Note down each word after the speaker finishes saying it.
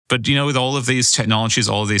But, with all of these technologies,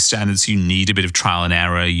 all of these standards, you need a bit of trial and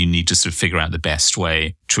error. You need to sort of figure out the best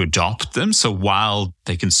way to adopt them. So while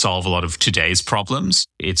they can solve a lot of today's problems,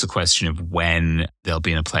 it's a question of when they'll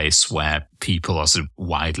be in a place where people are sort of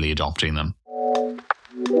widely adopting them.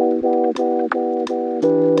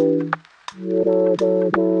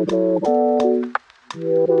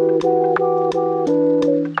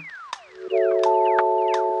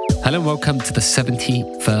 Hello and welcome to the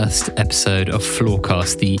 71st episode of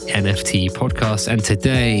Floorcast, the NFT podcast. And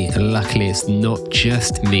today, luckily, it's not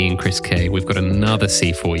just me and Chris K. We've got another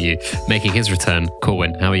C for you, making his return.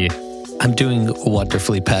 Corwin, how are you? I'm doing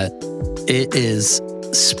wonderfully, Pat. It is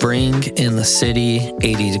spring in the city,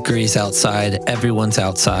 80 degrees outside. Everyone's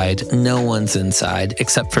outside. No one's inside,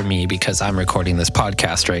 except for me because I'm recording this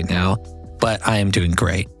podcast right now. But I am doing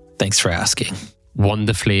great. Thanks for asking.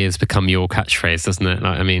 Wonderfully has become your catchphrase, doesn't it?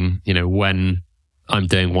 Like, I mean, when I'm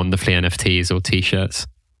doing wonderfully NFTs or t-shirts.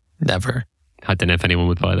 Never. I don't know if anyone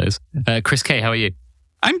would buy those. Chris K, how are you?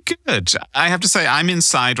 I'm good. I have to say, I'm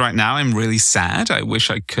inside right now. I'm really sad. I wish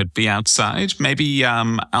I could be outside. Maybe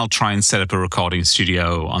I'll try and set up a recording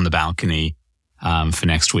studio on the balcony for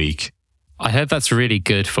next week. I heard that's really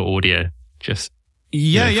good for audio.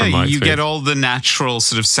 Yeah, you get all the natural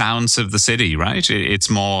sort of sounds of the city, right? It's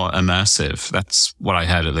more immersive. That's what I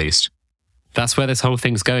heard, at least. That's where this whole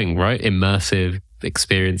thing's going, right? Immersive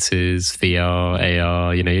experiences, VR,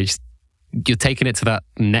 AR, you're taking it to that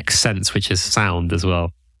next sense, which is sound as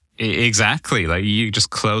well. Exactly. Like you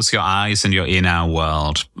just close your eyes and you're in our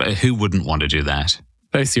world. Who wouldn't want to do that?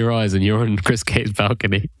 Close your eyes and you're on Chris K's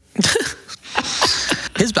balcony.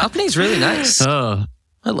 His balcony is really nice. Oh,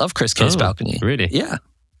 I love Chris K's balcony. Really? Yeah.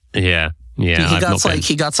 Yeah.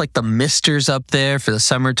 He got the misters up there for the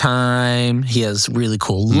summertime. He has really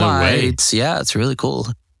cool lights. Yeah, it's really cool.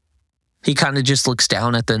 He kind of just looks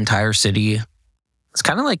down at the entire city. It's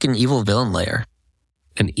kind of like an evil villain lair.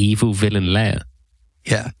 An evil villain lair?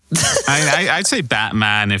 Yeah. I'd say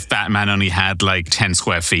Batman if Batman only had like 10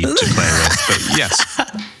 square feet to play with, but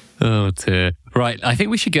yes. Oh dear. Right, I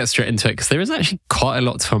think we should get straight into it because there is actually quite a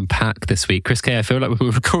lot to unpack this week. Chris K, I feel like when we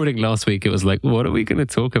were recording last week, it was like, what are we going to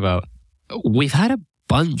talk about? We've had a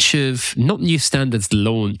bunch of, not new standards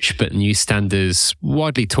launch, but new standards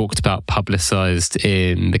widely talked about, publicized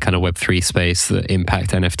in the kind of Web3 space that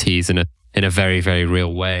impact NFTs in a very, very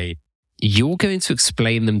real way. You're going to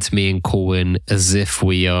explain them to me and Corwin as if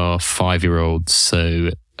we are 5-year-olds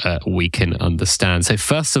so we can understand. So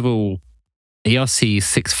first of all, ERC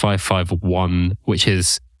 6551, which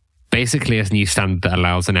is basically a new standard that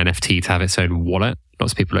allows an NFT to have its own wallet.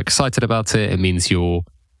 Lots of people are excited about it. It means your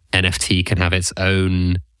NFT can have its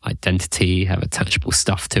own identity, have attachable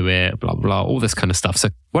stuff to it, blah, blah, all this kind of stuff. So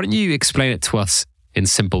why don't you explain it to us in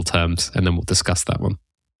simple terms and then we'll discuss that one.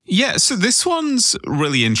 Yeah, so this one's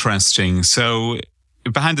really interesting. So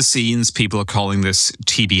behind the scenes, people are calling this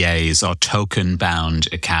TBAs or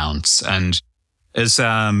token-bound accounts. And as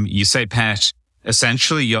you say, Pat,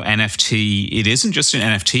 essentially your NFT, it isn't just an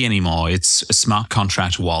NFT anymore. It's a smart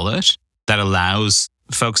contract wallet that allows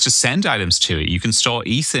folks to send items to it. You can store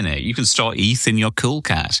ETH in it. You can store ETH in your Cool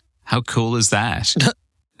Cat. How cool is that?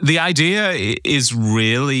 The idea is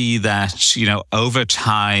really that, over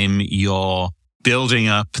time, you're building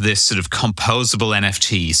up this sort of composable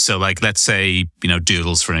NFT. So like, let's say,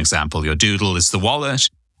 Doodles, for an example. Your Doodle is the wallet.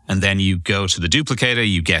 And then you go to the duplicator,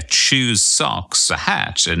 you get shoes, socks, a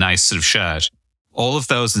hat, a nice sort of shirt. All of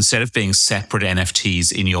those, instead of being separate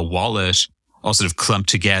NFTs in your wallet, are sort of clumped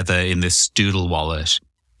together in this Doodle wallet.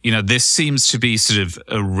 This seems to be sort of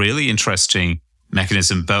a really interesting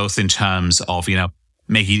mechanism, both in terms of,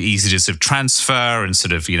 making it easy to sort of transfer and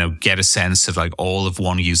sort of, get a sense of like all of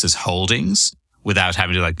one user's holdings without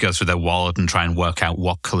having to like go through their wallet and try and work out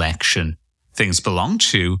what collection things belong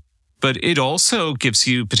to. But it also gives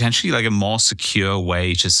you potentially like a more secure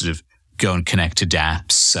way to sort of go and connect to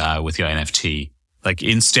dApps with your NFT. Like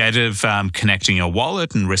instead of connecting your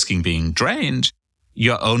wallet and risking being drained,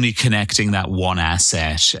 you're only connecting that one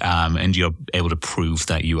asset and you're able to prove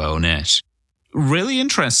that you own it. Really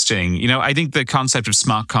interesting. I think the concept of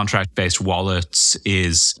smart contract-based wallets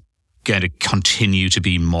is going to continue to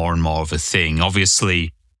be more and more of a thing.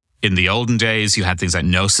 Obviously, in the olden days, you had things like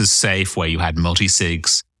Gnosis Safe, where you had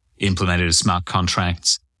multi-sigs implemented as smart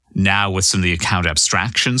contracts. Now with some of the account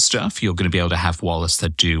abstraction stuff, you're going to be able to have wallets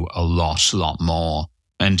that do a lot more.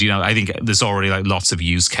 And, I think there's already like lots of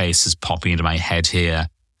use cases popping into my head here,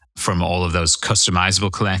 from all of those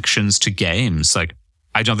customizable collections to games. Like,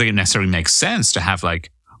 I don't think it necessarily makes sense to have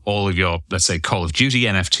like all of your, let's say, Call of Duty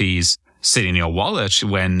NFTs sitting in your wallet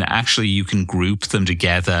when actually you can group them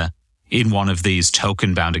together in one of these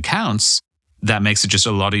token-bound accounts that makes it just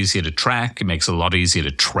a lot easier to track. It makes it a lot easier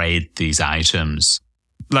to trade these items.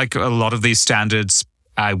 Like a lot of these standards,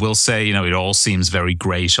 I will say, it all seems very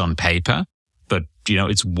great on paper, but,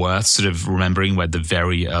 it's worth sort of remembering we're at the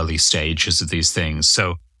very early stages of these things.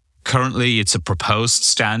 So currently it's a proposed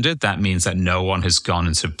standard. That means that no one has gone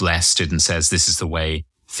and sort of blessed it and says this is the way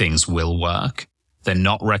things will work. They're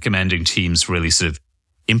not recommending teams really sort of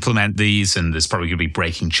implement these, and there's probably going to be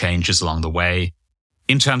breaking changes along the way.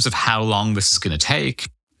 In terms of how long this is going to take,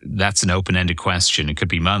 that's an open-ended question. It could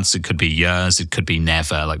be months, it could be years, it could be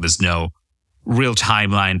never. Like there's no real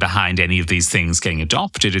timeline behind any of these things getting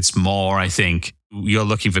adopted. It's more, I think, you're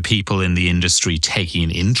looking for people in the industry taking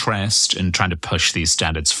an interest and trying to push these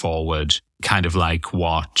standards forward, kind of like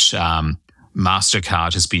what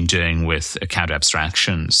MasterCard has been doing with account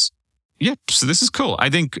abstractions. Yeah, so this is cool. I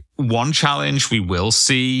think one challenge we will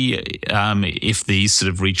see if these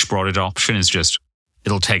sort of reach broad adoption is just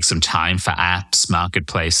it'll take some time for apps,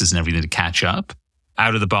 marketplaces, and everything to catch up.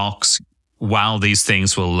 Out of the box, while these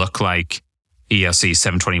things will look like ERC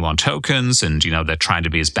 721 tokens and, they're trying to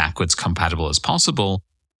be as backwards compatible as possible,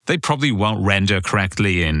 they probably won't render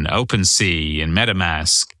correctly in OpenSea, in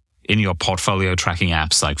MetaMask, in your portfolio tracking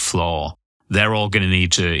apps like Floor. They're all going to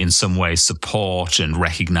need to, in some way, support and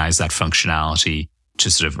recognize that functionality to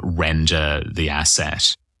sort of render the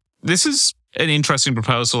asset. This is an interesting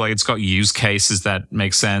proposal. Like it's got use cases that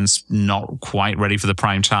make sense, not quite ready for the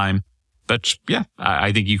prime time. But yeah,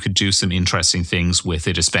 I think you could do some interesting things with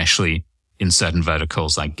it, especially in certain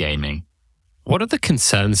verticals like gaming. What are the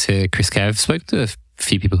concerns here, Chris K? I've spoken to a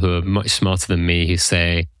few people who are much smarter than me who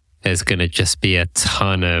say there's going to just be a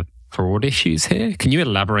ton of fraud issues here. Can you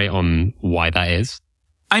elaborate on why that is?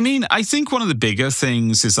 I mean, I think one of the bigger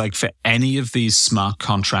things is like for any of these smart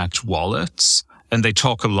contract wallets, and they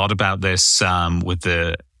talk a lot about this with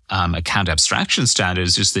the account abstraction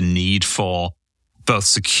standards, is the need for both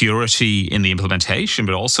security in the implementation,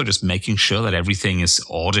 but also just making sure that everything is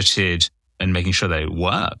audited and making sure that it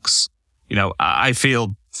works. I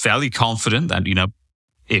feel fairly confident that,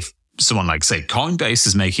 if someone like, say, Coinbase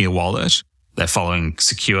is making a wallet, they're following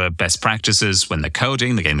secure best practices when they're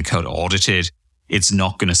coding, they're getting the code audited. It's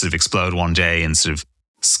not going to sort of explode one day and sort of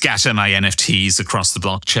scatter my NFTs across the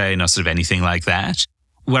blockchain or sort of anything like that.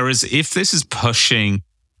 Whereas if this is pushing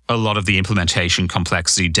a lot of the implementation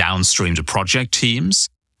complexity downstream to project teams,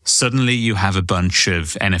 suddenly you have a bunch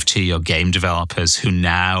of NFT or game developers who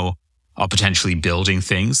now are potentially building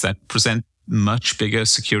things that present much bigger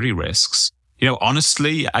security risks.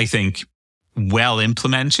 Honestly, I think well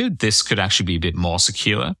implemented, this could actually be a bit more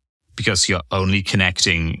secure because you're only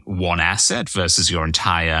connecting one asset versus your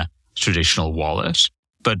entire traditional wallet.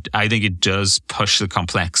 But I think it does push the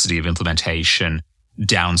complexity of implementation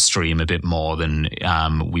downstream a bit more than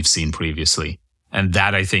we've seen previously. And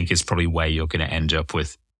that, I think, is probably where you're going to end up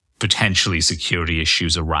with potentially security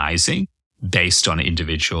issues arising based on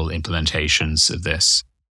individual implementations of this.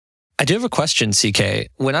 I do have a question, CK.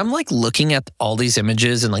 When I'm looking at all these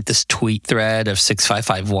images and this tweet thread of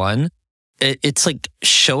 6551, it's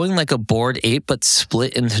showing a Bored Ape but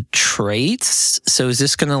split into traits. So is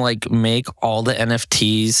this going to make all the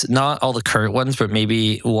NFTs, not all the current ones, but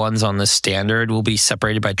maybe ones on the standard will be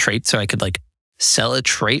separated by traits, so I could sell a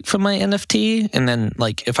trait from my NFT? And then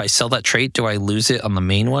if I sell that trait, do I lose it on the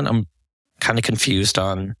main one? I'm kind of confused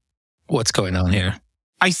on what's going on here.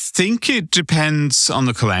 I think it depends on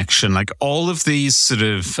the collection. All of these sort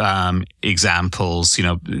of examples,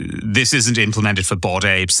 this isn't implemented for Bored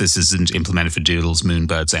Apes. This isn't implemented for Doodles,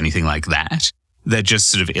 Moonbirds, anything like that. They're just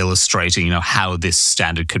sort of illustrating, how this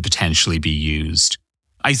standard could potentially be used.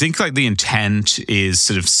 I think the intent is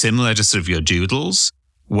sort of similar to sort of your Doodles,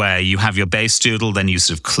 where you have your base Doodle, then you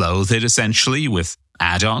sort of clothe it essentially with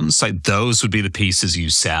add-ons. Those would be the pieces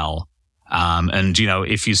you sell. And,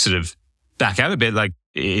 if you sort of back out a bit,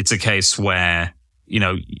 it's a case where,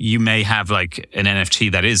 you may have an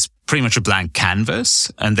NFT that is pretty much a blank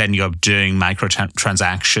canvas, and then you're doing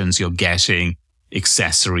microtransactions, you're getting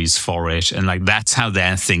accessories for it. And that's how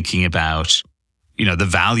they're thinking about, the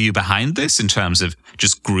value behind this in terms of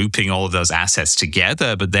just grouping all of those assets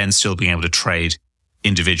together, but then still being able to trade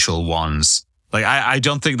individual ones. I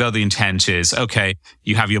don't think though the intent is, okay,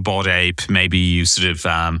 you have your Bored Ape, maybe you sort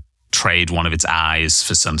of, trade one of its eyes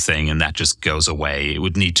for something and that just goes away. It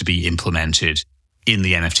would need to be implemented in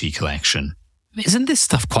the NFT collection. Isn't this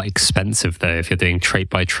stuff quite expensive though, if you're doing trait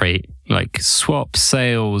by trait, swap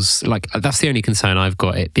sales? That's the only concern I've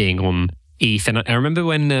got, it being on ETH. And I remember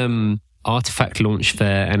when Artifact launched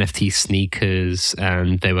their NFT sneakers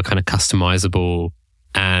and they were kind of customizable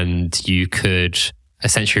and you could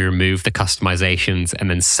essentially remove the customizations and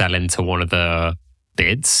then sell into one of the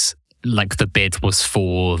bids. like the bid was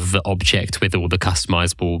for the object with all the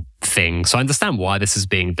customizable things. So I understand why this is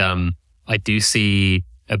being done. I do see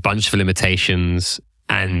a bunch of limitations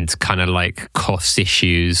and kind of like cost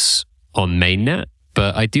issues on mainnet,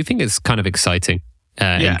 but I do think it's kind of exciting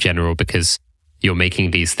in general, because you're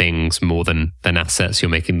making these things more than assets. You're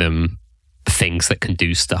making them things that can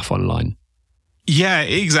do stuff online. Yeah,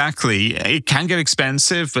 exactly. It can get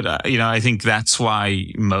expensive, but I think that's why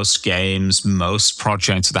most games, most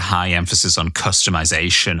projects with a high emphasis on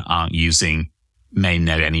customization aren't using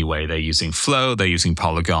mainnet anyway. They're using Flow, they're using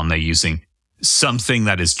Polygon, they're using something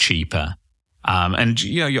that is cheaper. And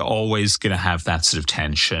you're always going to have that sort of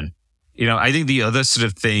tension. I think the other sort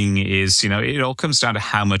of thing is, it all comes down to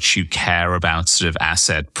how much you care about sort of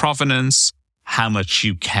asset provenance, how much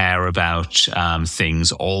you care about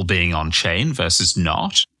things all being on chain versus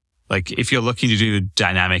not. Like if you're looking to do a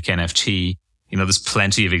dynamic NFT, there's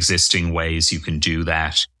plenty of existing ways you can do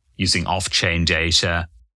that using off-chain data,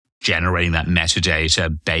 generating that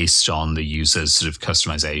metadata based on the user's sort of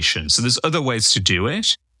customization. So there's other ways to do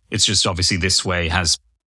it. It's just obviously this way has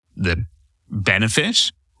the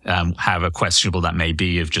benefit, however questionable that may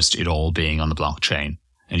be, of just it all being on the blockchain.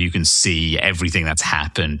 And you can see everything that's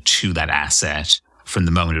happened to that asset from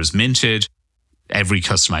the moment it was minted, every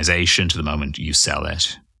customization to the moment you sell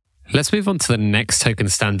it. Let's move on to the next token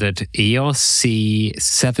standard, ERC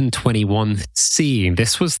 721C.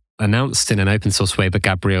 This was announced in an open source way by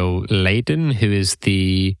Gabriel Layden, who is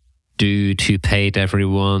the dude who paid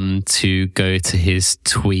everyone to go to his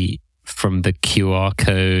tweet from the QR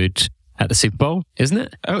code at the Super Bowl, isn't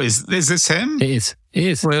it? Oh, is this him? It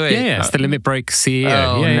is. Wait. Yeah, it's the Limit Break CEO.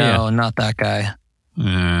 Oh, no, not that guy.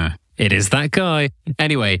 It is that guy.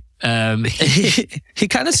 Anyway, he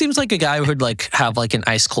kind of seems like a guy who would like have like an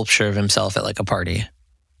ice sculpture of himself at like a party.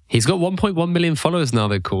 He's got 1.1 million followers now,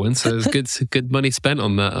 they're calling, so it's good money spent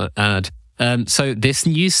on that ad. So this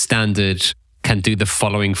new standard can do the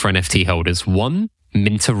following for NFT holders. 1,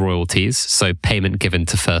 minter royalties, so payment given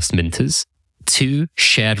to first minters. 2,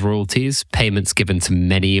 shared royalties, payments given to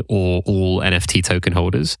many or all NFT token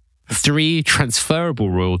holders. 3,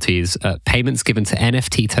 transferable royalties, payments given to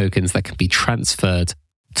NFT tokens that can be transferred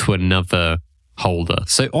to another holder.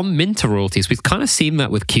 So on minter royalties, we've kind of seen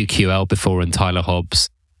that with QQL before and Tyler Hobbs.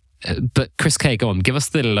 But Chris K, go on, give us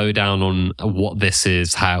the lowdown on what this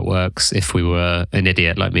is, how it works, if we were an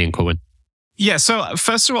idiot like me and Corwin. Yeah, so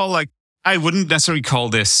first of all, I wouldn't necessarily call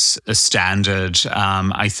this a standard.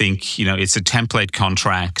 I think, it's a template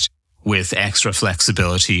contract with extra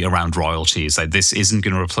flexibility around royalties. Like this isn't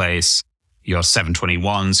going to replace your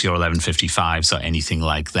 721s, your 1155s, or anything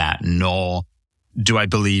like that, nor do I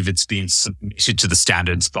believe it's being submitted to the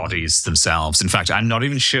standards bodies themselves. In fact, I'm not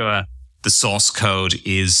even sure the source code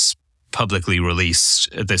is publicly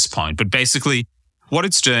released at this point. But basically, what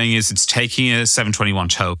it's doing is it's taking a 721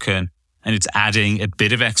 token and it's adding a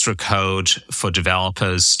bit of extra code for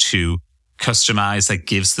developers to customize that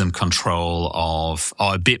gives them control of,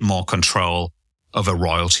 or a bit more control over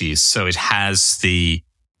royalties. So it has the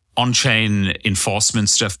on-chain enforcement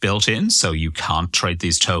stuff built in, so you can't trade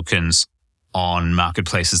these tokens on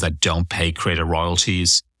marketplaces that don't pay creator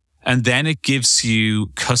royalties. And then it gives you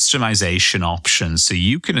customization options. So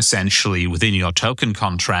you can essentially, within your token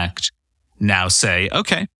contract, now say,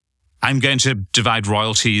 okay, I'm going to divide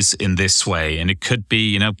royalties in this way. And it could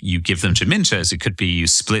be, you give them to minters. It could be you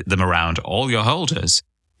split them around all your holders.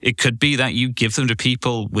 It could be that you give them to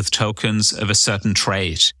people with tokens of a certain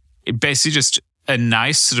trait. It basically just a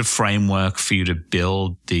nice sort of framework for you to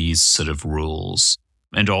build these sort of rules.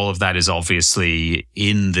 And all of that is obviously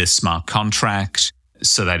in this smart contract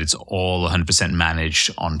so that it's all 100%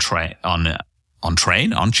 managed on chain.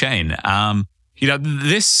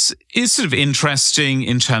 This is sort of interesting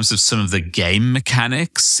in terms of some of the game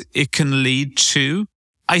mechanics it can lead to.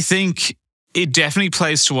 I think it definitely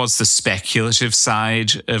plays towards the speculative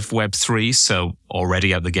side of Web3. So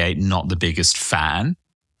already out the gate, not the biggest fan.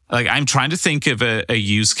 I'm trying to think of a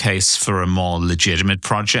use case for a more legitimate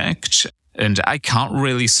project, and I can't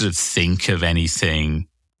really sort of think of anything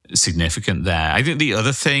significant there. I think the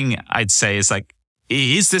other thing I'd say is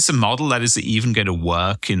is this a model that is even going to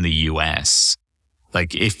work in the US?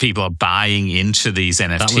 If people are buying into these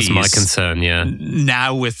NFTs. That was my concern, yeah.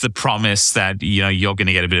 Now with the promise that, you're going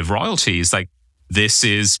to get a bit of royalties, this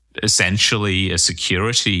is essentially a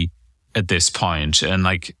security at this point. And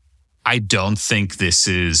I don't think this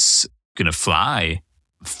is going to fly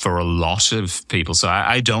for a lot of people. So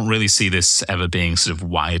I don't really see this ever being sort of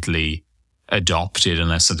widely adopted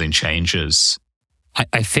unless something changes.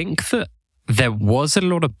 I think that there was a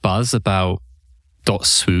lot of buzz about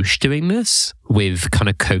 .swoosh doing this with kind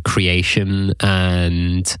of co-creation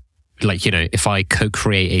and like, if I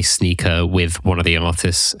co-create a sneaker with one of the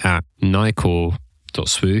artists at Nike or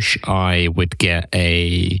 .swoosh, I would get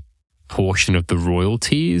a portion of the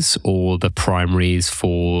royalties or the primaries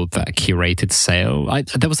for that curated sale.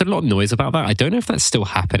 There was a lot of noise about that. I don't know if that's still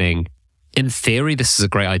happening. In theory, this is a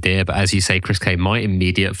great idea, but as you say, Chris K, my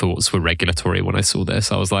immediate thoughts were regulatory when I saw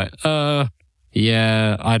this. I was like,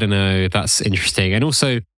 yeah, I don't know. That's interesting. And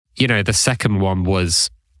also, the second one was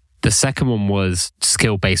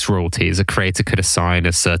skill-based royalties. A creator could assign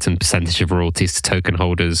a certain percentage of royalties to token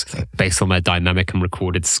holders based on their dynamic and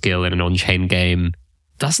recorded skill in an on-chain game.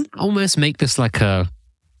 Doesn't almost make this like an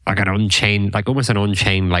on-chain, like almost an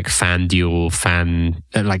on-chain like FanDuel,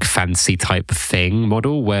 like fancy type thing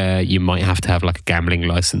model where you might have to have like a gambling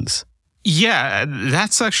license? Yeah,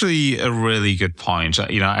 that's actually a really good point.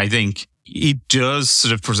 I think it does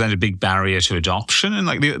sort of present a big barrier to adoption. And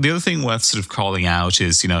like the other thing worth sort of calling out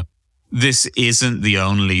is, this isn't the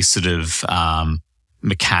only sort of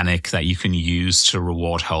mechanic that you can use to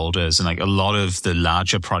reward holders. And like a lot of the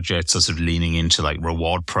larger projects are sort of leaning into like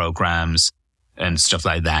reward programs and stuff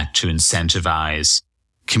like that to incentivize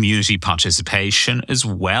community participation, as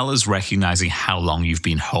well as recognizing how long you've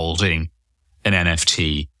been holding an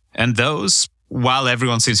NFT. And those, while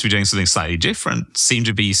everyone seems to be doing something slightly different, seem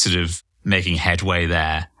to be sort of making headway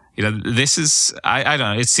there. This is, I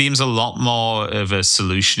don't know, it seems a lot more of a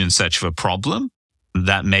solution in search of a problem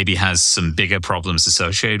that maybe has some bigger problems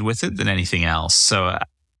associated with it than anything else. So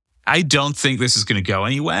I don't think this is going to go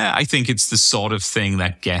anywhere. I think it's the sort of thing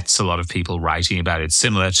that gets a lot of people writing about it,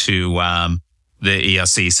 similar to the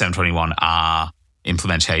ERC 721R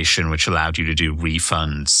implementation, which allowed you to do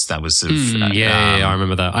refunds. That was sort of, I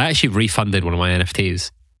remember that. I actually refunded one of my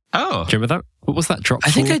NFTs. Oh. Do you remember that? What was that drop?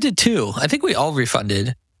 I think I did too. I think we all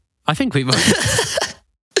refunded. I think we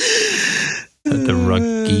The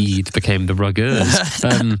rugged became the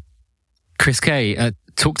ruggers. Chris K,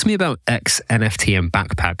 talk to me about X NFT and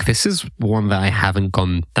Backpack. This is one that I haven't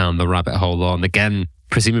gone down the rabbit hole on. Again,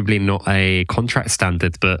 presumably not a contract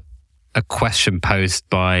standard, but a question posed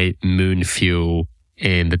by Moonfuel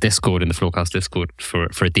in the Discord, in the Floorcast Discord, for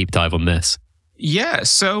a deep dive on this. Yeah,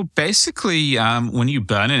 so basically, when you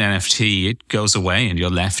burn an NFT, it goes away and you're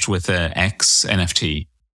left with an X NFT.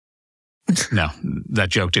 No, that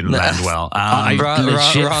joke didn't land well.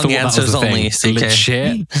 Wrong answers only.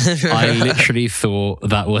 Legit, I literally thought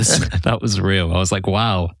that was real. I was like,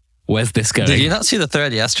 wow, where's this going? Did you not see the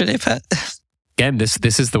thread yesterday, Pat? Again,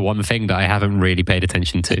 this is the one thing that I haven't really paid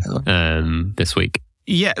attention to this week.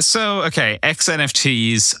 Yeah, so, okay, X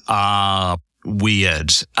NFTs are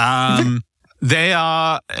weird. They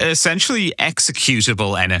are essentially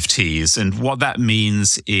executable NFTs. And what that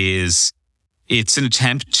means is it's an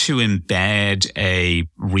attempt to embed a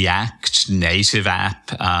React native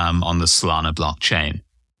app on the Solana blockchain.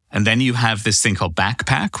 And then you have this thing called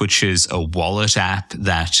Backpack, which is a wallet app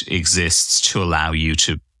that exists to allow you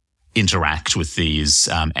to interact with these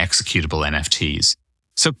executable NFTs.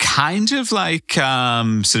 So kind of like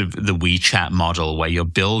sort of the WeChat model, where you're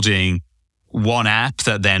building one app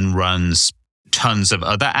that then runs tons of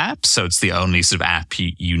other apps. So it's the only sort of app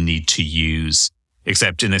you need to use,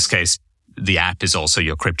 except in this case, the app is also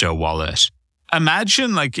your crypto wallet.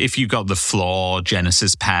 Imagine like if you got the Floor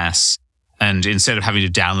Genesis Pass and instead of having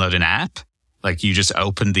to download an app, like you just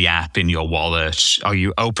opened the app in your wallet, or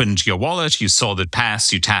you opened your wallet, you saw the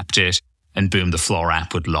pass, you tapped it, and boom, the Floor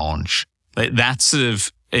app would launch. Like, that's sort of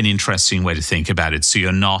an interesting way to think about it. So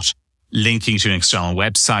you're not linking to an external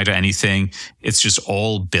website or anything. It's just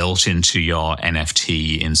all built into your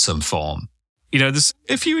NFT in some form. There's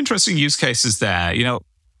a few interesting use cases there.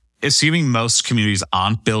 Assuming most communities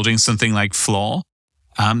aren't building something like Floor,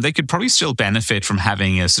 they could probably still benefit from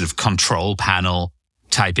having a sort of control panel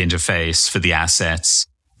type interface for the assets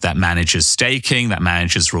that manages staking, that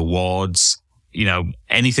manages rewards,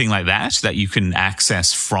 anything like that you can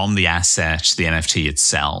access from the asset, the NFT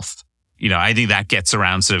itself. I think that gets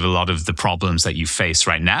around sort of a lot of the problems that you face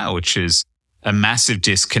right now, which is a massive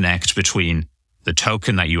disconnect between the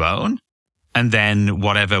token that you own and then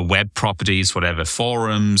whatever web properties, whatever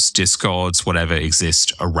forums, discords, whatever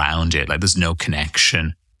exist around it. Like, there's no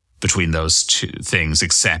connection between those two things,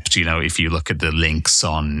 except, if you look at the links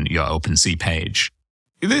on your OpenSea page.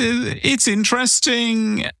 It's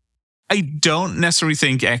interesting. I don't necessarily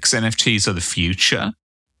think X NFTs are the future.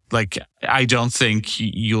 Like, I don't think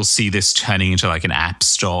you'll see this turning into like an app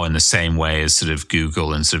store in the same way as sort of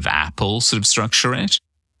Google and sort of Apple sort of structure it.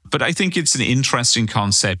 But I think it's an interesting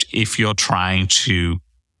concept if you're trying to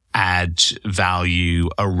add value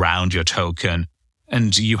around your token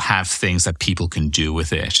and you have things that people can do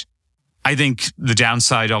with it. I think the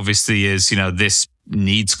downside obviously is, this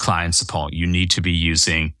needs client support. You need to be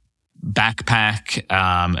using Backpack,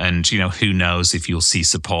 and who knows if you'll see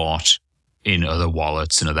support in other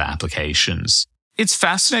wallets and other applications. It's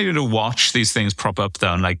fascinating to watch these things prop up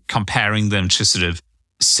though, and like comparing them to sort of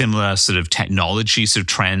similar sort of technology sort of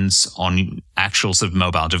trends on actual sort of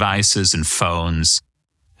mobile devices and phones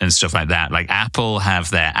and stuff like that. Like Apple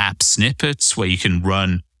have their app snippets where you can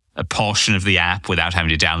run a portion of the app without having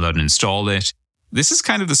to download and install it. This is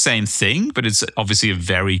kind of the same thing, but it's obviously a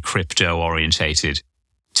very crypto orientated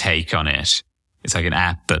take on it. It's like an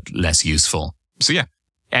app, but less useful. So yeah,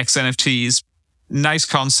 XNFTs, nice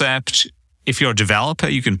concept. If you're a developer,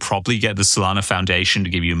 you can probably get the Solana Foundation to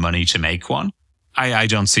give you money to make one. I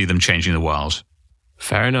don't see them changing the world.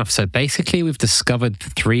 Fair enough. So basically, we've discovered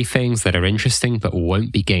 3 things that are interesting but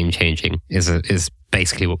won't be game-changing is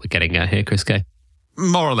basically what we're getting at here, Chris K.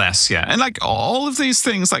 More or less, yeah. And like all of these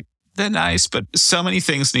things, like they're nice, but so many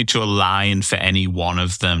things need to align for any one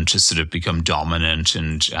of them to sort of become dominant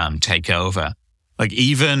and take over. Like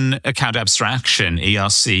even account abstraction,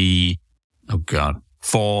 ERC,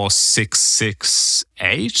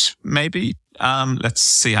 4668, maybe. Let's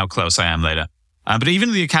see how close I am later. But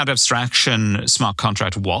even the account abstraction smart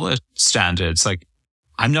contract wallet standards, like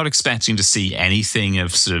I'm not expecting to see anything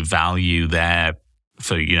of sort of value there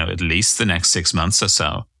for, at least the next 6 months or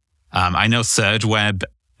so. I know ThirdWeb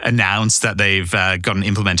announced that they've got an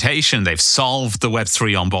implementation. They've solved the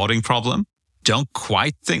Web3 onboarding problem. Don't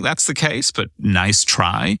quite think that's the case, but nice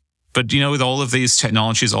try. But, with all of these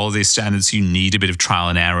technologies, all of these standards, you need a bit of trial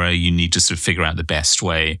and error. You need to sort of figure out the best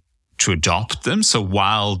way to adopt them. So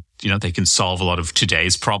while, they can solve a lot of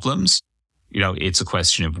today's problems, it's a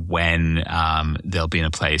question of when they'll be in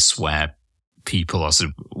a place where people are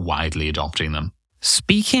sort of widely adopting them.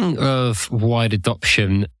 Speaking of wide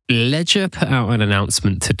adoption, Ledger put out an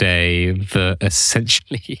announcement today that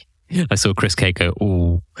essentially, I saw Chris K go,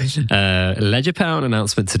 ooh. Ledger put out an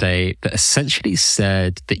announcement today that essentially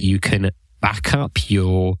said that you can back up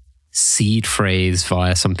your seed phrase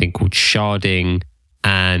via something called sharding,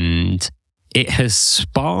 and it has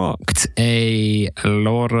sparked a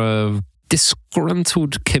lot of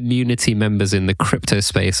disgruntled community members in the crypto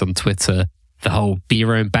space on Twitter. The whole be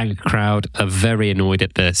your own bank crowd are very annoyed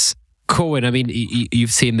at this. Corwin, I mean,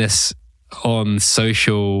 you've seen this on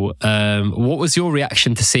social. What was your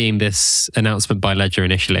reaction to seeing this announcement by Ledger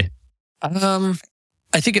initially? I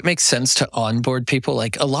think it makes sense to onboard people.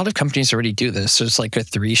 Like a lot of companies already do this. There's like a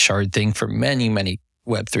 3 shard thing for many, many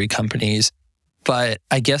Web3 companies. But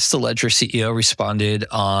I guess the Ledger CEO responded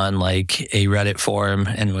on like a Reddit forum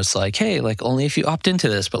and was like, hey, like only if you opt into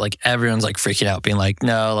this. But like everyone's like freaking out, being like,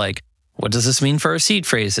 no, like, what does this mean for our seed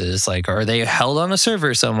phrases? Like, are they held on a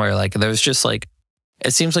server somewhere? Like, there's just like,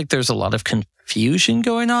 it seems like there's a lot of confusion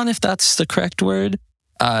going on, if that's the correct word.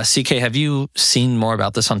 CK, have you seen more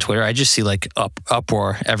about this on Twitter? I just see like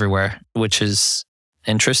uproar everywhere, which is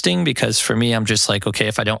interesting because for me, I'm just like, okay,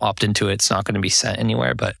 if I don't opt into it, it's not going to be sent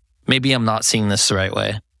anywhere. But maybe I'm not seeing this the right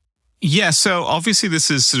way. Yeah, so obviously this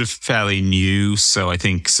is sort of fairly new, so I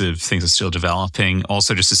think sort of things are still developing.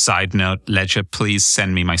 Also, just a side note, Ledger, please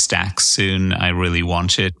send me my stacks soon. I really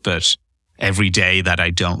want it, but every day that I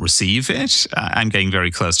don't receive it, I'm getting very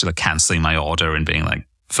close to canceling my order and being like,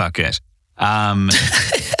 fuck it.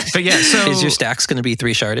 But yeah, so... Is your stacks going to be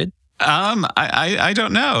 3 sharded? I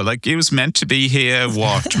don't know. Like it was meant to be here,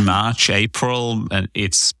 March, April, and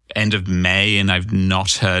it's end of May, and I've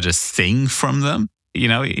not heard a thing from them.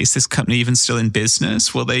 Is this company even still in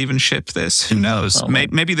business? Will they even ship this? Who knows?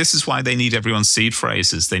 Maybe this is why they need everyone's seed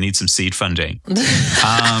phrases. They need some seed funding.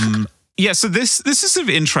 Yeah, so this is sort of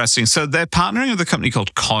interesting. So they're partnering with a company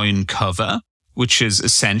called CoinCover, which is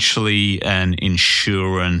essentially an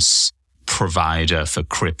insurance provider for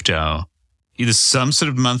crypto. There's some sort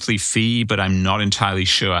of monthly fee, but I'm not entirely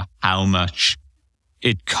sure how much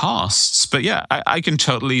it costs. But yeah, I can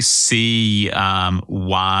totally see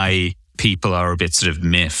why people are a bit sort of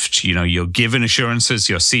miffed. You're given assurances,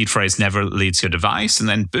 your seed phrase never leaves your device, and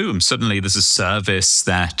then boom, suddenly there's a service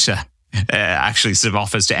that actually sort of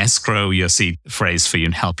offers to escrow your seed phrase for you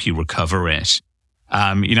and help you recover it.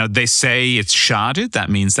 They say it's sharded.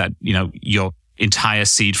 That means that, your entire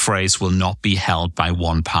seed phrase will not be held by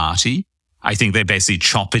one party. I think they basically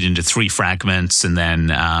chop it into 3 fragments and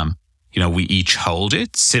then, we each hold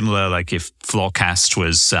it. Similar, like if Floorcast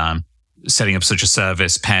was setting up such a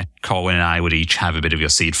service, Pet, Corwin, and I would each have a bit of your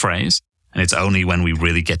seed phrase. And it's only when we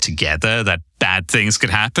really get together that bad things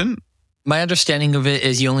could happen. My understanding of it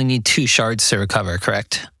is you only need 2 shards to recover,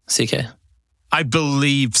 correct, CK? I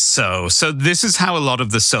believe so. So this is how a lot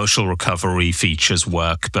of the social recovery features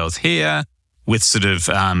work, both here with sort of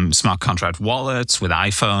smart contract wallets, with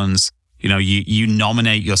iPhones. You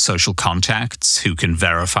nominate your social contacts who can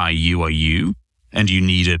verify you are you, and you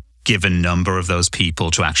need a given number of those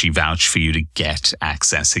people to actually vouch for you to get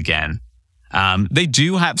access again. They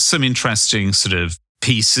do have some interesting sort of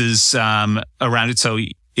pieces around it. So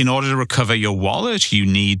in order to recover your wallet, you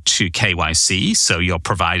need to KYC. So you're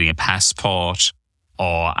providing a passport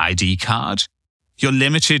or ID card. You're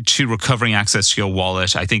limited to recovering access to your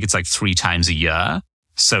wallet. I think it's like 3 times a year.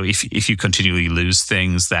 So if you continually lose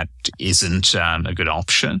things, that isn't a good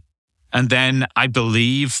option. And then I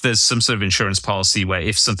believe there's some sort of insurance policy where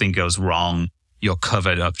if something goes wrong, you're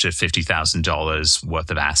covered up to $50,000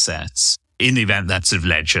 worth of assets in the event that sort of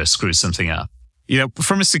ledger screws something up.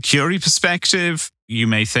 From a security perspective, you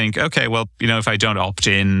may think, okay, well, if I don't opt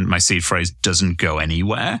in, my seed phrase doesn't go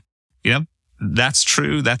anywhere. That's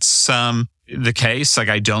true. That's the case. Like,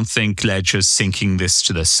 I don't think Ledger's syncing this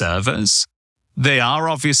to the servers. They are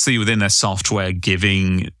obviously within their software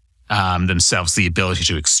giving themselves the ability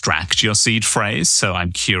to extract your seed phrase. So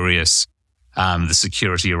I'm curious the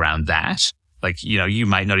security around that. Like, you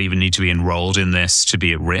might not even need to be enrolled in this to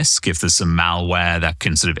be at risk if there's some malware that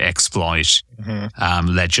can sort of exploit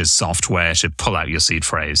Ledger's software to pull out your seed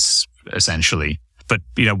phrase, essentially. But,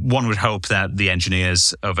 one would hope that the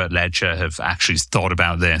engineers over at Ledger have actually thought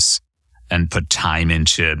about this and put time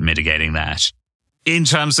into mitigating that. In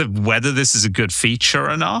terms of whether this is a good feature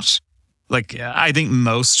or not, like, I think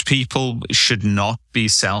most people should not be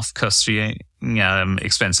self-custodying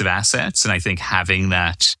expensive assets. And I think having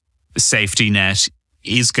that safety net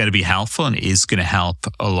is going to be helpful and is going to help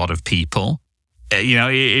a lot of people.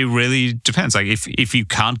 It really depends. Like, if you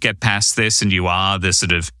can't get past this and you are the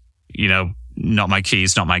sort of, not my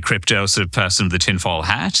keys, not my crypto sort of person with the tinfoil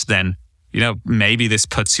hat, then, maybe this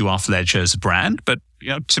puts you off Ledger as a brand. But,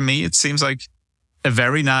 to me, it seems like a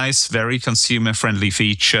very nice, very consumer-friendly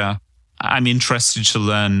feature. I'm interested to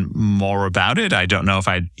learn more about it. I don't know if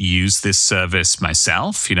I'd use this service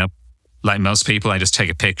myself. Like most people, I just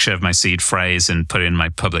take a picture of my seed phrase and put it in my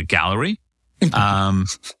public gallery.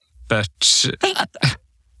 But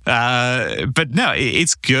no,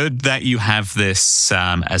 it's good that you have this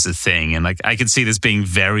as a thing. And like, I can see this being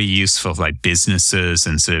very useful for like businesses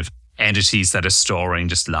and sort of entities that are storing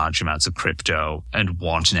just large amounts of crypto and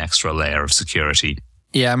want an extra layer of security.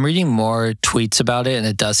 Yeah, I'm reading more tweets about it, and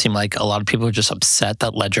it does seem like a lot of people are just upset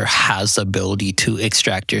that Ledger has the ability to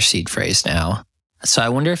extract your seed phrase now. So I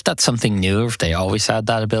wonder if that's something new, or if they always had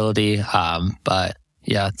that ability. But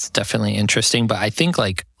yeah, it's definitely interesting. But I think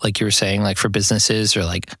like you were saying, like for businesses or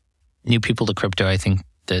like new people to crypto, I think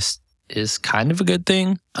this is kind of a good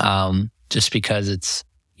thing, just because it's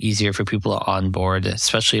easier for people to onboard,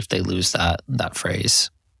 especially if they lose that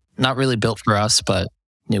phrase. Not really built for us, but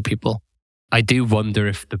new people. I do wonder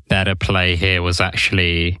if the better play here was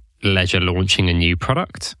actually Ledger launching a new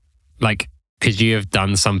product. Like, could you have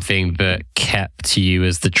done something that kept you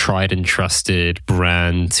as the tried and trusted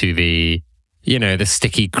brand to the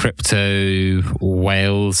sticky crypto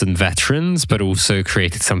whales and veterans, but also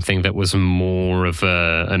created something that was more of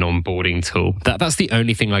an onboarding tool? That's the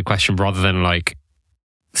only thing I question, rather than like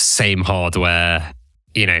same hardware,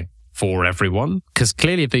 for everyone. Because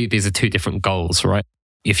clearly these are two different goals, right?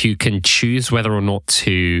 If you can choose whether or not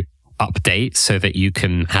to update so that you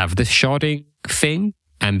can have this sharding thing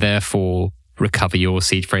and therefore recover your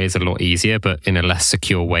seed phrase a lot easier, but in a less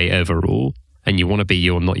secure way overall, and you want to be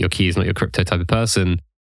your not your keys, not your crypto type of person,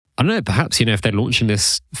 I don't know, perhaps, if they're launching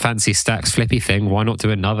this fancy stacks flippy thing, why not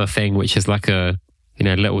do another thing which is like a,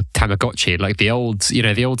 little Tamagotchi, like the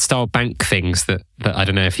old style bank things that I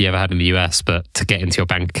don't know if you ever had in the US, but to get into your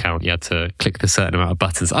bank account, you had to click the certain amount of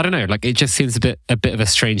buttons. I don't know, like it just seems a bit of a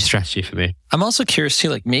strange strategy for me. I'm also curious too,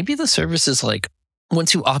 like maybe the service is like,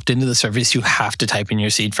 once you opt into the service, you have to type in your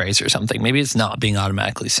seed phrase or something. Maybe it's not being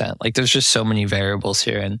automatically sent. Like there's just so many variables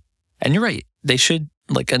here. And you're right. They should,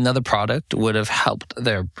 like another product would have helped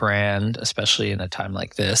their brand, especially in a time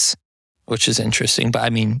like this, which is interesting. But I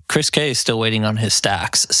mean, Chris K is still waiting on his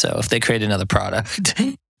stacks. So if they create another product,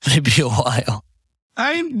 maybe a while.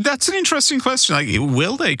 That's an interesting question. Like,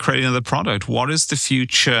 will they create another product? What is the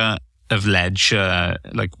future of Ledger?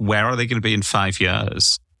 Like, where are they going to be in 5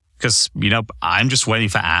 years? Because, I'm just waiting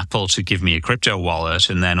for Apple to give me a crypto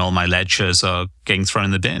wallet and then all my ledgers are getting thrown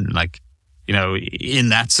in the bin. Like, in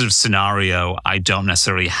that sort of scenario, I don't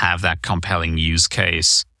necessarily have that compelling use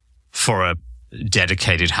case for a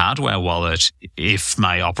dedicated hardware wallet if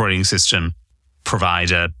my operating system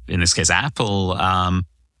provider, in this case Apple,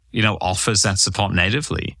 offers that support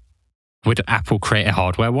natively. Would Apple create a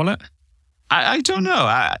hardware wallet? I don't know.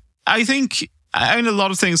 I think a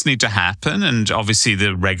lot of things need to happen, and obviously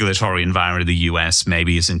the regulatory environment of the US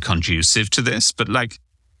maybe isn't conducive to this, but like,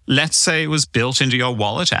 let's say it was built into your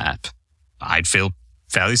wallet app. I'd feel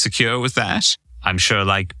fairly secure with that. I'm sure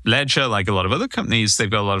like Ledger, like a lot of other companies, they've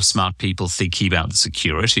got a lot of smart people thinking about the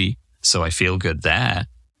security. So I feel good there.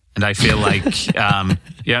 And I feel like,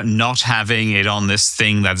 not having it on this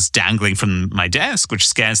thing that's dangling from my desk, which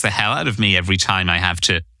scares the hell out of me every time I have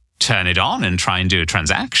to turn it on and try and do a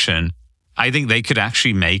transaction. I think they could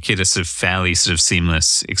actually make it a sort of fairly sort of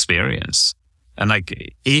seamless experience. And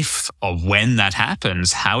like, if or when that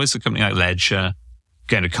happens, how is a company like Ledger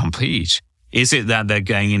going to compete? Is it that they're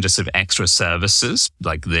going into sort of extra services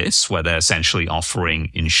like this, where they're essentially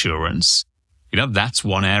offering insurance? That's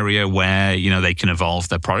one area where, they can evolve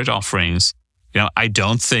their product offerings. I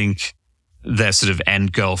don't think their sort of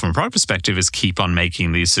end goal from a product perspective is keep on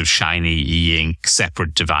making these sort of shiny e-ink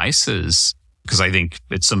separate devices, because I think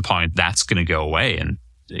at some point that's going to go away. And,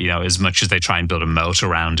 as much as they try and build a moat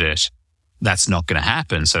around it, that's not going to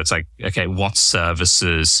happen. So it's like, okay, what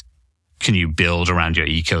services can you build around your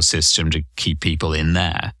ecosystem to keep people in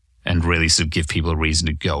there and really sort of give people a reason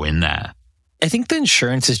to go in there? I think the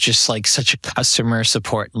insurance is just like such a customer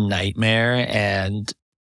support nightmare and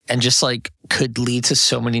just like could lead to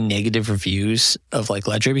so many negative reviews of like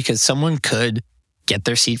Ledger, because someone could get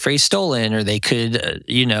their seed phrase stolen, or they could,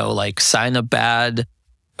 like sign a bad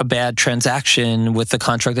transaction with the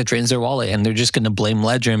contract that drains their wallet, and they're just going to blame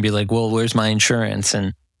Ledger and be like, well, where's my insurance?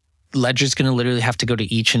 And Ledger's going to literally have to go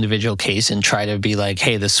to each individual case and try to be like,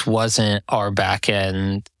 hey, this wasn't our back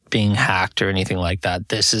end being hacked or anything like that.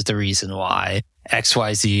 This is the reason why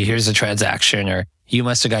XYZ, here's a transaction, or you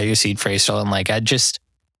must have got your seed phrase stolen. Like,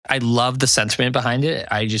 I love the sentiment behind it.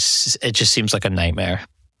 It just seems like a nightmare.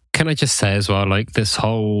 Can I just say as well, like this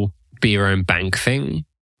whole be your own bank thing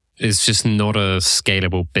is just not a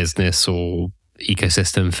scalable business or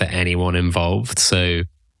ecosystem for anyone involved. So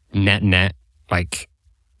net, like,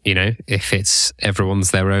 if it's everyone's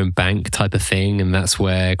their own bank type of thing, and that's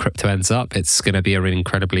where crypto ends up, it's going to be an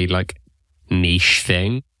incredibly like niche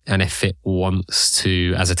thing. And if it wants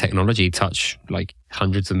to, as a technology, touch like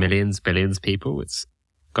hundreds of millions, billions of people, it's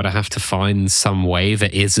got to have to find some way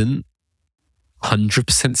that isn't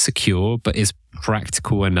 100% secure, but is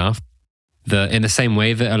practical enough that in the same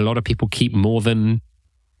way that a lot of people keep more than,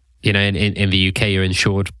 in the UK, you're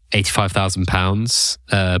insured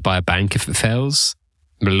 £85,000 by a bank if it fails.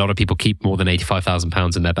 A lot of people keep more than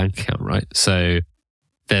 £85,000 in their bank account, right? So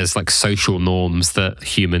there's like social norms that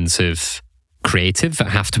humans have created that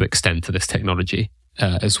have to extend to this technology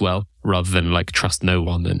as well, rather than like trust no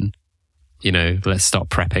one and, let's start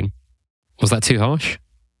prepping. Was that too harsh?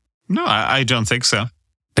 No, I don't think so.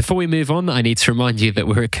 Before we move on, I need to remind you that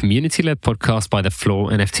we're a community-led podcast by the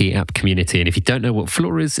Floor NFT app community. And if you don't know what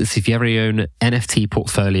Floor is, it's if you have your own NFT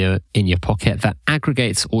portfolio in your pocket that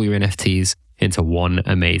aggregates all your NFTs into one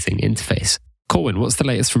amazing interface. Corwin, what's the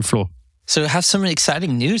latest from Floor? So I have some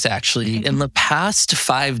exciting news, actually. In the past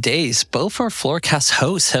 5 days, both our Floorcast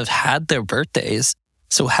hosts have had their birthdays.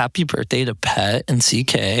 So happy birthday to Pet and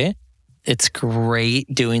CK. It's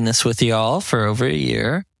great doing this with y'all for over a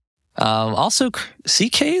year. Also,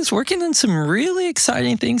 CK is working on some really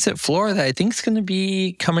exciting things at Floor that I think is going to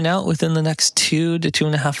be coming out within the next 2 to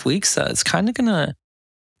 2.5 weeks. It's kind of going to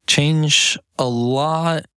change a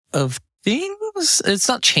lot of things. It's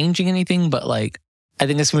not changing anything, but like, I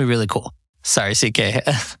think it's going to be really cool. Sorry, CK.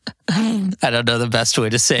 I don't know the best way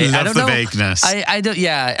to say it. Love I don't the know. vagueness. I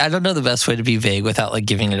don't know the best way to be vague without like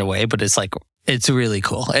giving it away, but it's like, it's really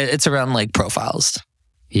cool. It's around like profiles.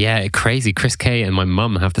 Yeah, crazy. Chris K and my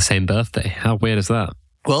mum have the same birthday. How weird is that?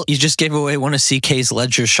 Well, you just gave away one of CK's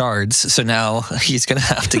Ledger shards, so now he's going to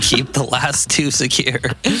have to keep the last two secure.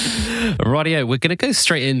 Rightio, we're going to go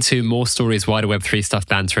straight into more stories, wider Web3 stuff,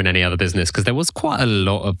 banter, and any other business, because there was quite a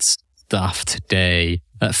lot of stuff today.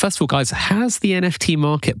 First of all, guys, has the NFT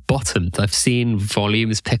market bottomed? I've seen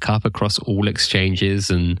volumes pick up across all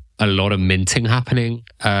exchanges and a lot of minting happening.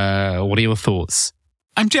 What are your thoughts?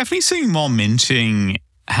 I'm definitely seeing more minting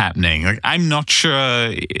happening. Like, I'm not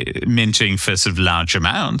sure minting for sort of large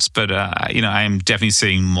amounts, but I'm definitely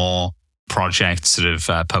seeing more projects sort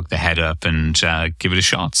of poke their head up and give it a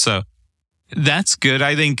shot. So that's good.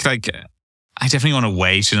 I think I definitely want to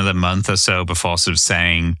wait another month or so before sort of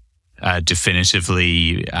saying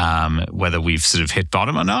definitively whether we've sort of hit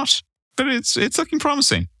bottom or not. But it's looking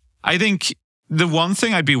promising. I think the one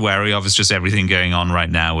thing I'd be wary of is just everything going on right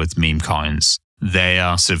now with meme coins. They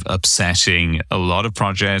are sort of upsetting a lot of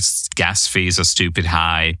projects. Gas fees are stupid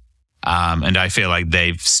high. And I feel like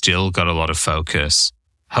they've still got a lot of focus.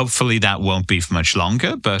 Hopefully that won't be for much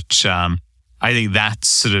longer, but I think that's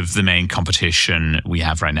sort of the main competition we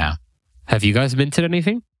have right now. Have you guys minted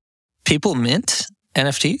anything? People mint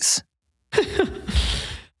NFTs?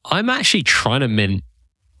 I'm actually trying to mint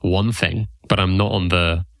one thing, but I'm not on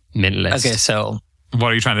the mint list. Okay, so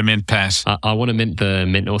What are you trying to mint, Pat? I want to mint the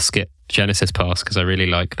Mint or Skip Genesis Pass because I really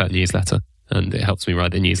like that newsletter and it helps me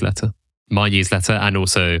write the newsletter, my newsletter, and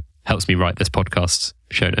also helps me write this podcast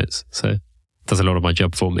show notes. So it does a lot of my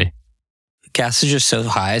job for me. gas is just so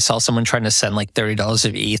high. I saw someone trying to send like $30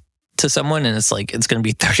 of ETH to someone, and it's like, it's going to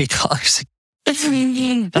be $30.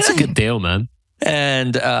 That's a good deal, man.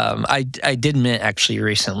 And I did mint actually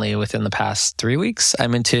recently within the past 3 weeks. I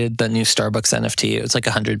minted the new Starbucks NFT. It was like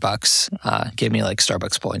 $100. Gave me like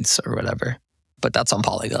Starbucks points or whatever. But that's on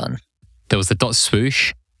Polygon. There was the dot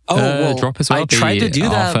swoosh drop as well. I tried to do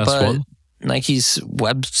that, but one. Nike's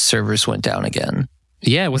web servers went down again.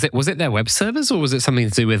 Yeah, was it their web servers or was it something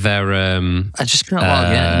to do with their I just couldn't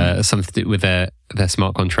log in. something to do with their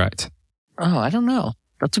smart contract? Oh, I don't know.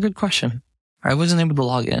 That's a good question. I wasn't able to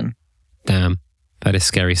log in. Damn, that is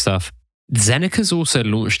scary stuff. Zenika's also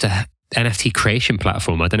launched a NFT creation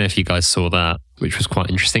platform. I don't know if you guys saw that, which was quite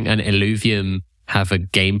interesting. And Illuvium have a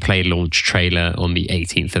gameplay launch trailer on the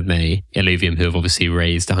 18th of May. Illuvium, who have obviously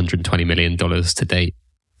raised $120 million to date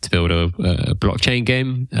to build a blockchain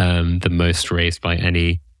game, the most raised by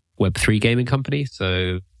any Web3 gaming company.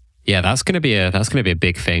 So yeah, that's going to be a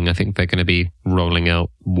big thing. I think they're going to be rolling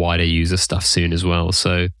out wider user stuff soon as well.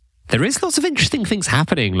 So there is lots of interesting things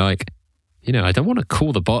happening. Like, you know, I don't want to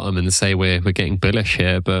call the bottom and say we're getting bullish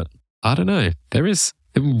here, but I don't know. There is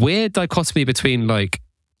a weird dichotomy between like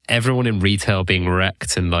everyone in retail being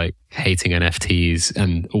wrecked and like hating NFTs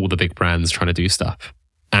and all the big brands trying to do stuff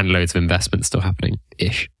and loads of investment still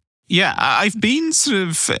happening-ish. Yeah, I've been sort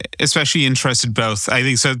of especially interested both. I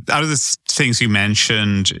think so. Out of the things you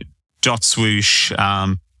mentioned, Dot Swoosh,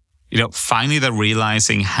 finally they're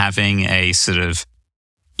realizing having a sort of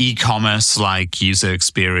e-commerce like user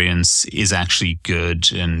experience is actually good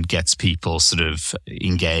and gets people sort of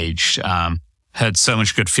engaged. Heard so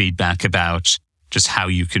much good feedback about just how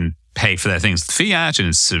you can pay for their things with fiat, and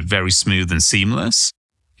it's sort of very smooth and seamless.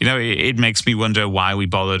 You know, it makes me wonder why we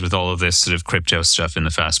bothered with all of this sort of crypto stuff in the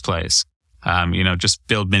first place. Just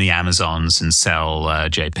build mini Amazons and sell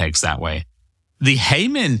JPEGs that way. The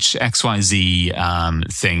Haymint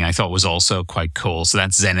XYZ thing I thought was also quite cool. So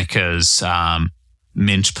that's Zenika's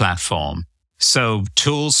mint platform. So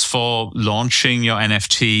tools for launching your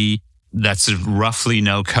NFT, that's sort of roughly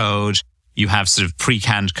no code. You have sort of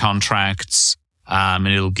pre-canned contracts, and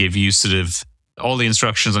it'll give you sort of all the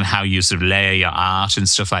instructions on how you sort of layer your art and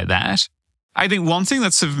stuff like that. I think one thing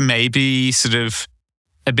that's sort of maybe sort of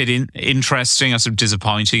a bit interesting or sort of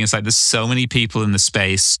disappointing is like there's so many people in the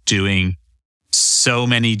space doing so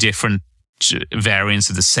many different variants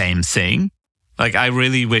of the same thing. Like, I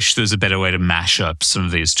really wish there was a better way to mash up some of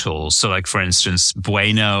these tools. So like, for instance,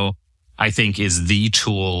 Bueno, I think, is the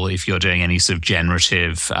tool if you're doing any sort of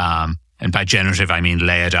generative, and by generative, I mean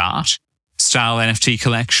layered art style NFT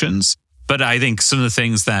collections. But I think some of the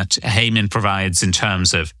things that Haymint provides in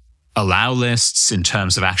terms of allow lists, in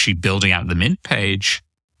terms of actually building out the mint page,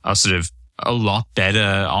 are sort of a lot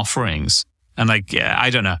better offerings. And like,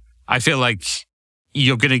 I don't know, I feel like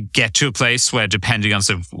you're going to get to a place where, depending on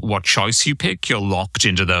sort of what choice you pick, you're locked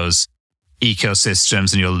into those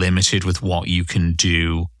ecosystems and you're limited with what you can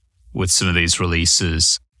do with some of these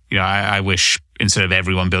releases. You know, I wish instead of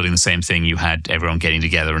everyone building the same thing, you had everyone getting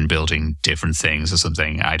together and building different things or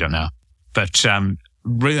something. I don't know. But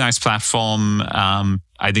really nice platform. I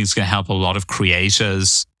think it's going to help a lot of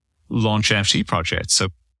creators launch NFT projects. So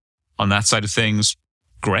on that side of things,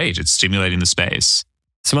 great. It's stimulating the space.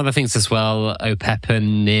 Some other things as well. OPEP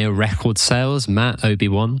near record sales. Matt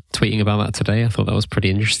Obi-Wan tweeting about that today. I thought that was pretty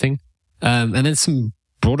interesting. And then some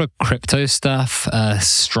broader crypto stuff.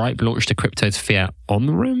 Stripe launched a crypto to fiat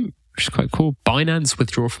on-ramp, which is quite cool. Binance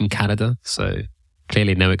withdraw from Canada. So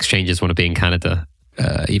clearly no exchanges want to be in Canada.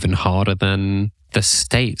 Even harder than the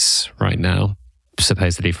States right now,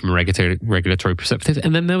 supposedly from a regulatory perspective.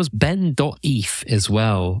 And then there was Ben.eth as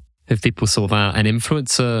well. If people saw that, an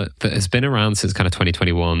influencer that has been around since kind of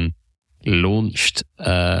 2021 launched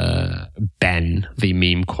Ben, the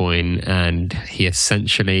meme coin, and he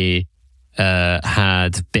essentially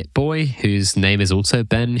had BitBoy, whose name is also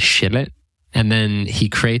Ben, shill it. And then he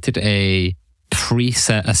created a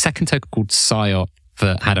second token called PSYOP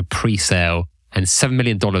that had a pre-sale, and $7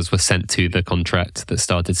 million was sent to the contract that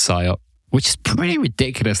started PSYOP, which is pretty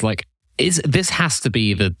ridiculous. Like, this has to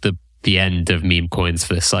be the end of meme coins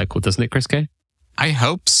for this cycle, doesn't it, Chris K? I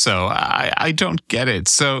hope so. I don't get it.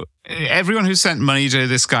 So everyone who sent money to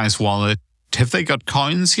this guy's wallet, have they got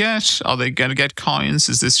coins yet? Are they going to get coins?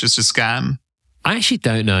 Is this just a scam? I actually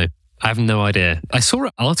don't know. I have no idea. I saw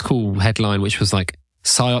an article headline which was like,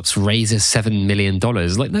 PsyOps raises $7 million.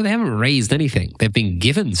 Like, no, they haven't raised anything. They've been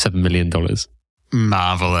given $7 million.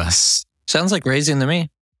 Marvelous. Sounds like raising to me.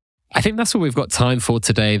 I think that's what we've got time for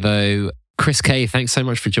today, though. Chris K, thanks so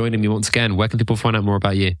much for joining me once again. Where can people find out more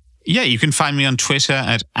about you? Yeah, you can find me on Twitter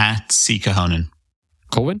at @CKahonen.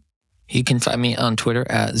 Corwin? You can find me on Twitter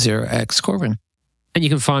at 0xcorwin. And you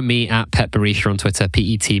can find me at Pet Barisha on Twitter,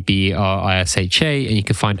 PETBRISHA. And you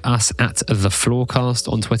can find us at The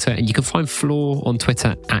Floorcast on Twitter. And you can find Floor on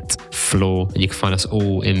Twitter at Floor. And you can find us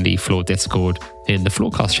all in the Floor Discord in the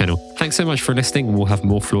Floorcast channel. Thanks so much for listening. And we'll have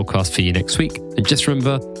more Floorcast for you next week. And just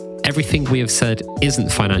remember, everything we have said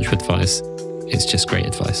isn't financial advice. It's just great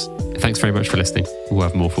advice. Thanks very much for listening. We'll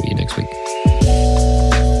have more for you next week.